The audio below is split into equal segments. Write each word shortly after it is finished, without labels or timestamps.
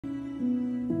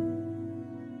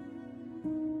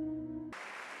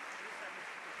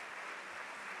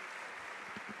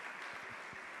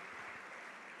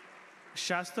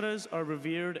Shastras are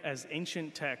revered as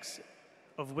ancient texts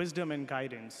of wisdom and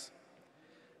guidance.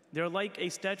 They're like a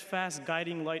steadfast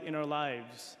guiding light in our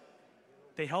lives.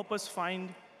 They help us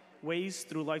find ways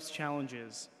through life's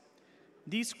challenges.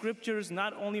 These scriptures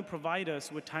not only provide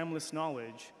us with timeless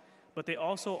knowledge, but they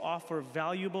also offer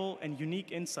valuable and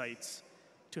unique insights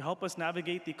to help us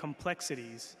navigate the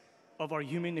complexities of our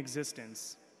human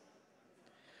existence.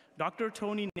 Dr.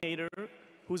 Tony Nader,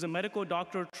 who's a medical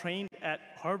doctor trained at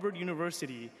Harvard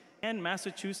University and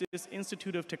Massachusetts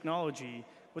Institute of Technology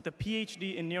with a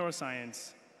PhD in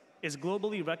neuroscience, is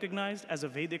globally recognized as a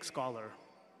Vedic scholar.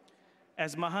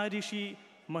 As Maharishi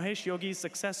Mahesh Yogi's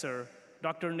successor,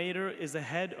 Dr. Nader is the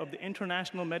head of the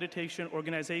international meditation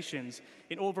organizations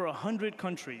in over 100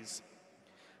 countries.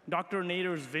 Dr.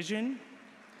 Nader's vision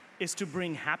is to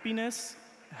bring happiness,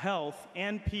 health,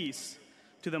 and peace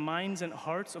to the minds and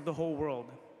hearts of the whole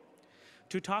world.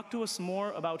 To talk to us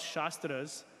more about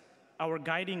Shastras, our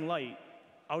guiding light,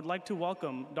 I would like to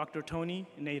welcome Dr. Tony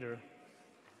Nader.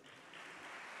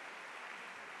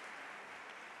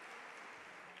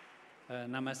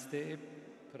 Namaste,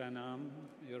 Pranam,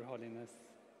 Your Holiness.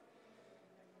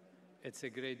 It's a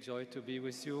great joy to be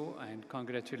with you, and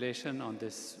congratulations on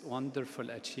this wonderful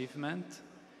achievement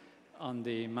on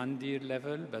the mandir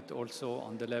level, but also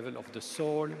on the level of the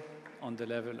soul, on the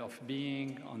level of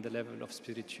being, on the level of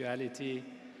spirituality,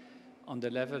 on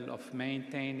the level of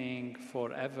maintaining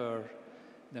forever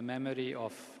the memory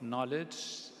of knowledge,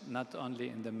 not only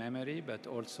in the memory, but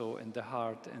also in the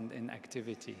heart and in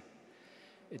activity.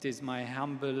 It is my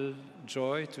humble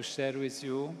joy to share with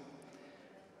you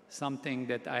something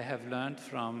that I have learned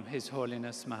from His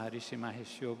Holiness Maharishi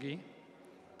Mahesh Yogi,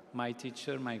 my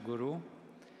teacher, my guru,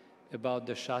 about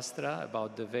the Shastra,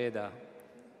 about the Veda,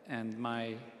 and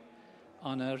my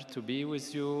honor to be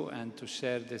with you and to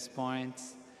share these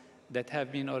points that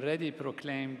have been already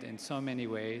proclaimed in so many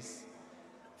ways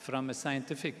from a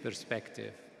scientific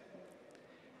perspective.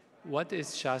 What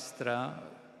is Shastra?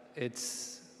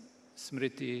 It's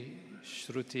Smriti,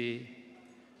 Shruti,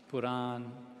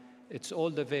 Puran, it's all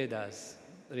the Vedas,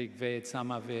 Rig Ved,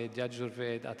 Samaved,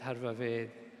 Yajurved, Atharvaved,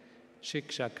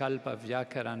 Shiksha, Kalpa,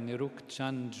 Vyakaran, Niruk,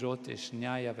 Chan, Jyotish,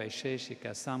 Nyaya,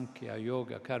 Vaisheshika, Samkhya,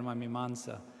 Yoga, Karma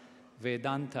Mimamsa,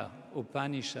 Vedanta,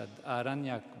 Upanishad,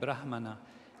 Aranyak, Brahmana,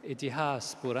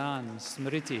 Itihas, Puran,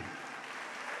 Smriti.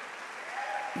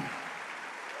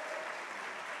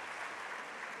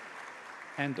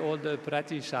 And all the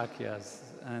Pratishakyas,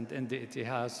 and in the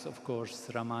Itihas, of course,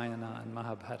 Ramayana and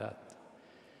Mahabharata.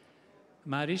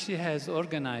 Maharishi has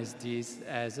organized these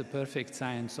as a perfect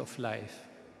science of life.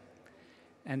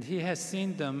 And he has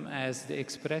seen them as the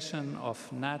expression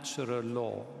of natural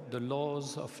law, the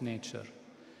laws of nature.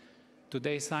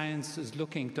 Today, science is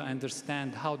looking to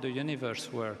understand how the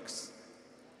universe works,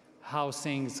 how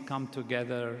things come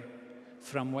together,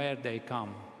 from where they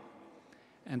come.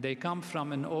 And they come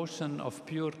from an ocean of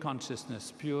pure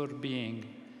consciousness, pure being,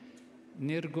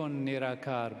 Nirgun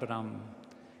Nirakar Brahm,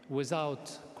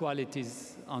 without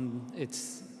qualities on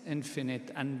its infinite,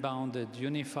 unbounded,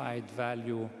 unified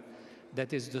value,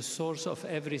 that is the source of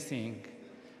everything,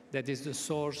 that is the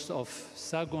source of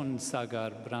Sagun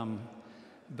Sagar Brahm,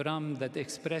 Brahm that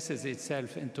expresses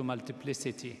itself into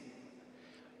multiplicity.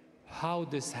 How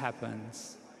this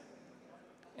happens?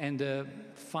 And the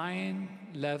fine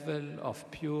level of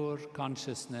pure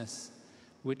consciousness,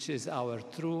 which is our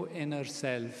true inner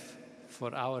self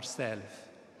for ourself,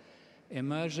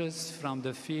 emerges from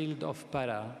the field of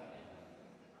para,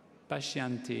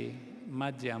 Pashyanti,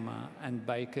 Madhyama, and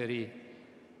Baikari,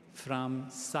 from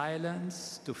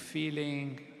silence to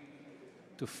feeling,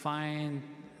 to fine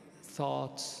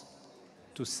thoughts,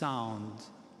 to sound.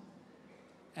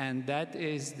 And that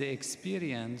is the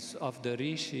experience of the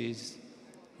rishis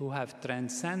who have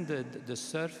transcended the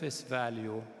surface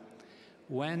value,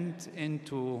 went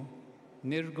into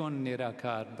Nirgun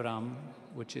Nirakar Brahm,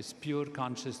 which is pure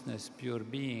consciousness, pure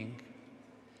being,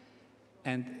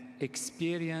 and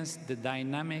experienced the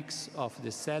dynamics of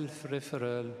the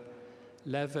self-referral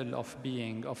level of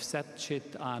being, of Sat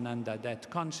Chit Ananda, that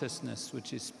consciousness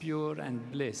which is pure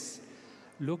and bliss.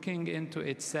 Looking into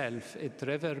itself, it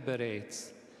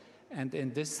reverberates. And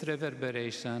in this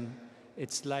reverberation,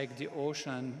 it's like the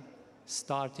ocean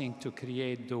starting to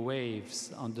create the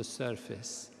waves on the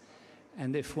surface.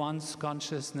 And if one's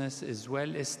consciousness is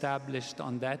well established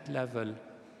on that level,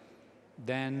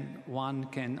 then one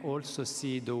can also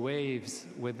see the waves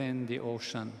within the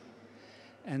ocean.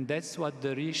 And that's what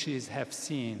the rishis have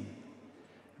seen.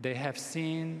 They have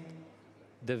seen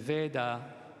the Veda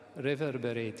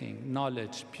reverberating,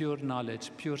 knowledge,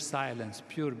 pure silence,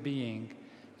 pure being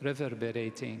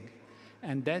reverberating.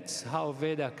 And that's how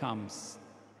Veda comes.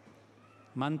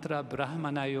 Mantra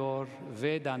Brahmanayor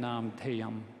Vedanam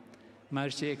Dheyam.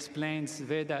 Maharishi explains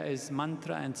Veda is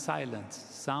mantra and silence,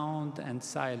 sound and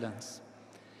silence.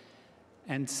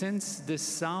 And since this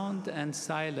sound and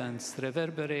silence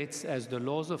reverberates as the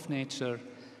laws of nature,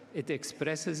 it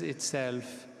expresses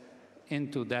itself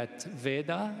into that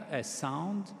Veda as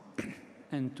sound,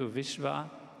 into Vishva,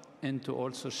 into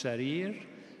also Sharir,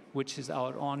 which is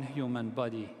our own human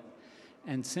body.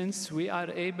 And since we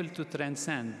are able to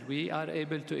transcend, we are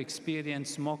able to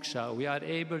experience moksha, we are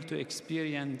able to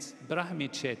experience Brahmi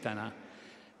Chetana,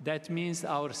 that means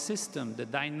our system, the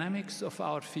dynamics of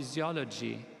our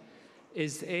physiology,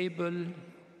 is able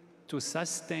to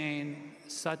sustain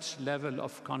such level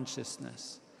of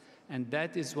consciousness. And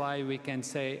that is why we can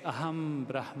say, Aham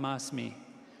Brahmasmi,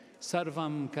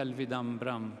 Sarvam Kalvidam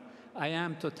Brahm, I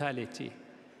am totality.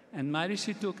 And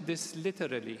Maharishi took this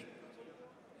literally.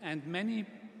 And many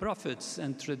prophets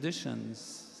and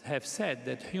traditions have said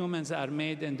that humans are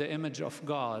made in the image of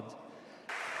God,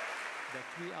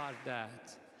 that we are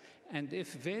that. And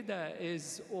if Veda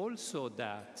is also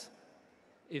that,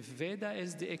 if Veda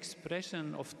is the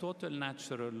expression of total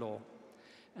natural law,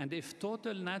 and if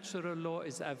total natural law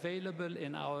is available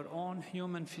in our own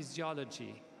human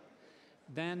physiology,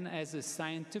 then as a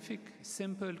scientific,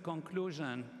 simple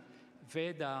conclusion,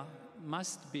 Veda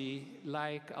must be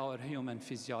like our human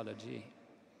physiology.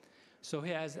 So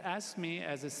he has asked me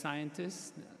as a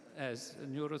scientist, as a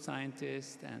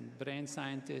neuroscientist and brain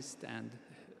scientist, and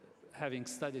having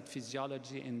studied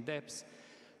physiology in depth,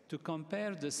 to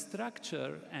compare the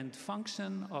structure and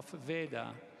function of Veda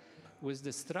with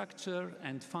the structure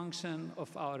and function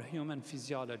of our human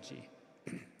physiology.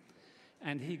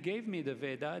 And he gave me the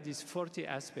Veda, these 40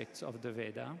 aspects of the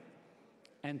Veda,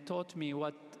 and taught me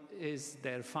what is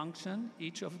their function,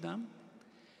 each of them,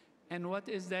 and what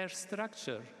is their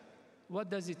structure. What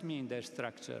does it mean, their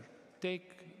structure?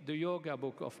 Take the yoga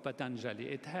book of Patanjali.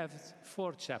 It has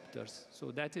 4 chapters,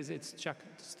 so that is its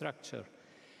structure.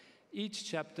 Each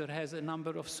chapter has a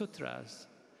number of sutras.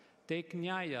 Take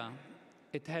Nyaya,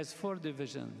 it has 4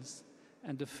 divisions,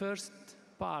 and the first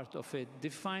part of it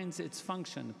defines its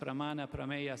function, pramana,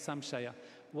 prameya, samshaya.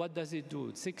 What does it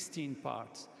do? 16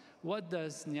 parts. What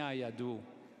does Nyaya do?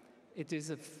 It is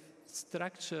a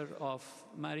structure of,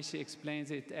 Maharishi explains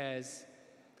it as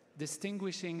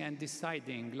distinguishing and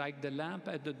deciding, like the lamp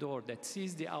at the door that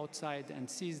sees the outside and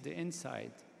sees the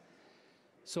inside.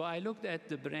 So I looked at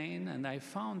the brain and I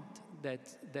found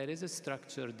that there is a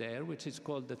structure there, which is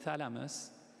called the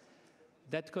thalamus,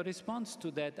 that corresponds to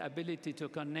that ability to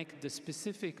connect the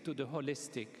specific to the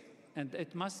holistic, and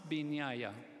it must be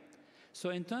Nyaya.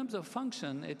 So in terms of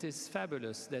function, it is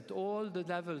fabulous that all the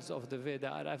levels of the Veda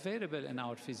are available in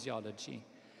our physiology.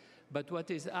 But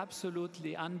what is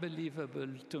absolutely unbelievable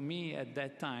to me at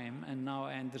that time, and now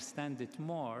I understand it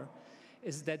more,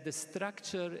 is that the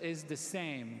structure is the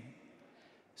same.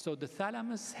 So the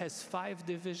thalamus has 5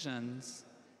 divisions,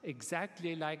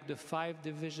 exactly like the 5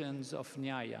 divisions of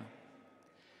Nyaya.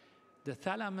 The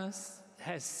thalamus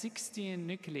has 16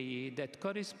 nuclei that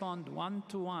correspond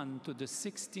one-to-one to the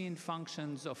 16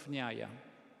 functions of Nyaya.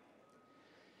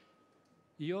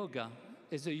 Yoga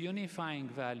is a unifying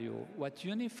value. What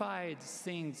unifies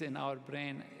things in our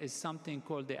brain is something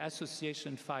called the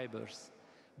association fibers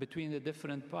between the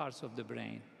different parts of the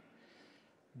brain.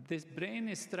 This brain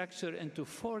is structured into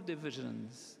 4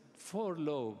 divisions, 4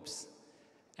 lobes,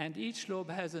 and each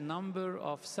lobe has a number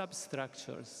of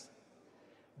substructures.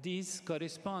 These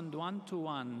correspond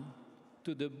one-to-one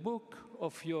to the book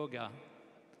of yoga.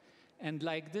 And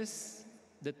like this,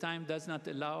 the time does not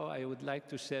allow, I would like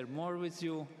to share more with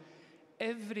you.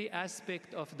 Every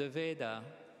aspect of the Veda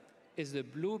is a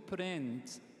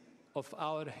blueprint of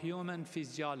our human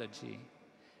physiology.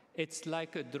 It's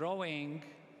like a drawing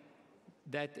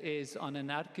that is on an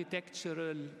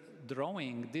architectural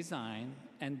drawing design,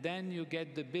 and then you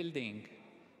get the building.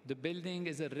 The building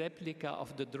is a replica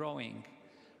of the drawing.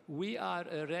 We are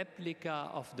a replica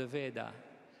of the Veda.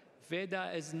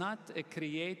 Veda is not a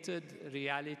created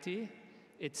reality.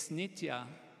 It's nitya,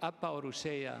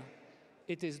 apaurusheya.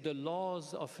 It is the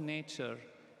laws of nature,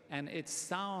 and its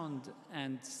sound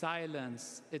and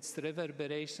silence, its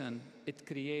reverberation, it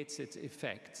creates its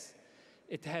effects.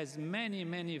 It has many,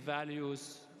 many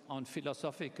values on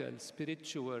philosophical,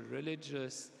 spiritual,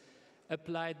 religious,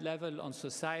 applied level on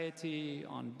society,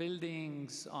 on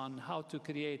buildings, on how to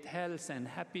create health and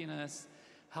happiness,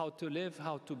 how to live,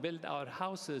 how to build our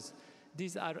houses.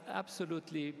 These are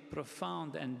absolutely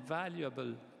profound and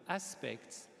valuable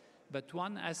aspects, but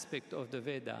one aspect of the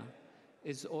Veda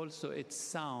is also its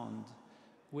sound,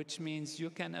 which means you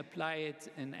can apply it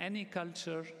in any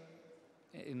culture,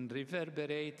 and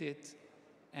reverberate it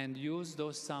and use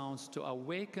those sounds to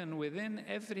awaken within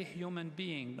every human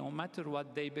being, no matter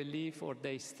what they believe or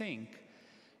they think,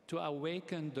 to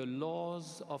awaken the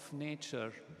laws of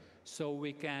nature so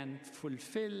we can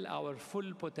fulfill our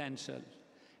full potential.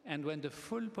 And when the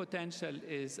full potential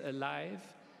is alive,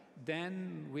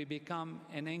 then we become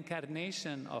an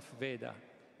incarnation of Veda,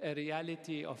 a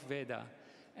reality of Veda.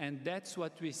 And that's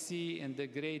what we see in the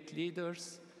great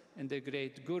leaders, in the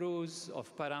great gurus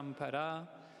of Parampara,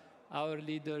 our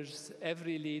leaders,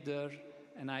 every leader.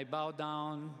 And I bow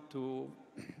down to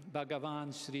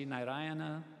Bhagavan Sri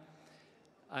Narayana.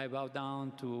 I bow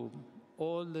down to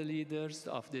all the leaders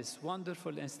of this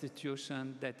wonderful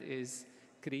institution that is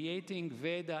creating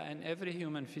Veda in every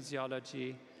human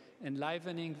physiology,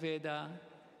 enlivening Veda,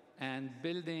 and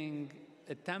building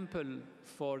a temple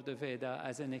for the Veda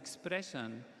as an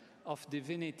expression of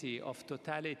divinity, of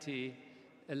totality,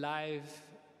 alive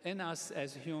in us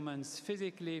as humans,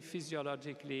 physically,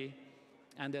 physiologically,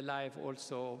 and alive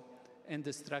also in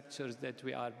the structures that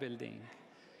we are building.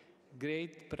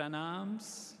 Great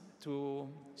pranams to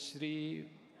Sri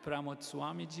Pramod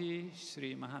Swamiji,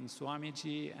 Sri Mahan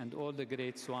Swamiji, and all the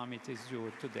great Swamitis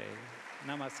here today.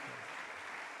 Namaskar.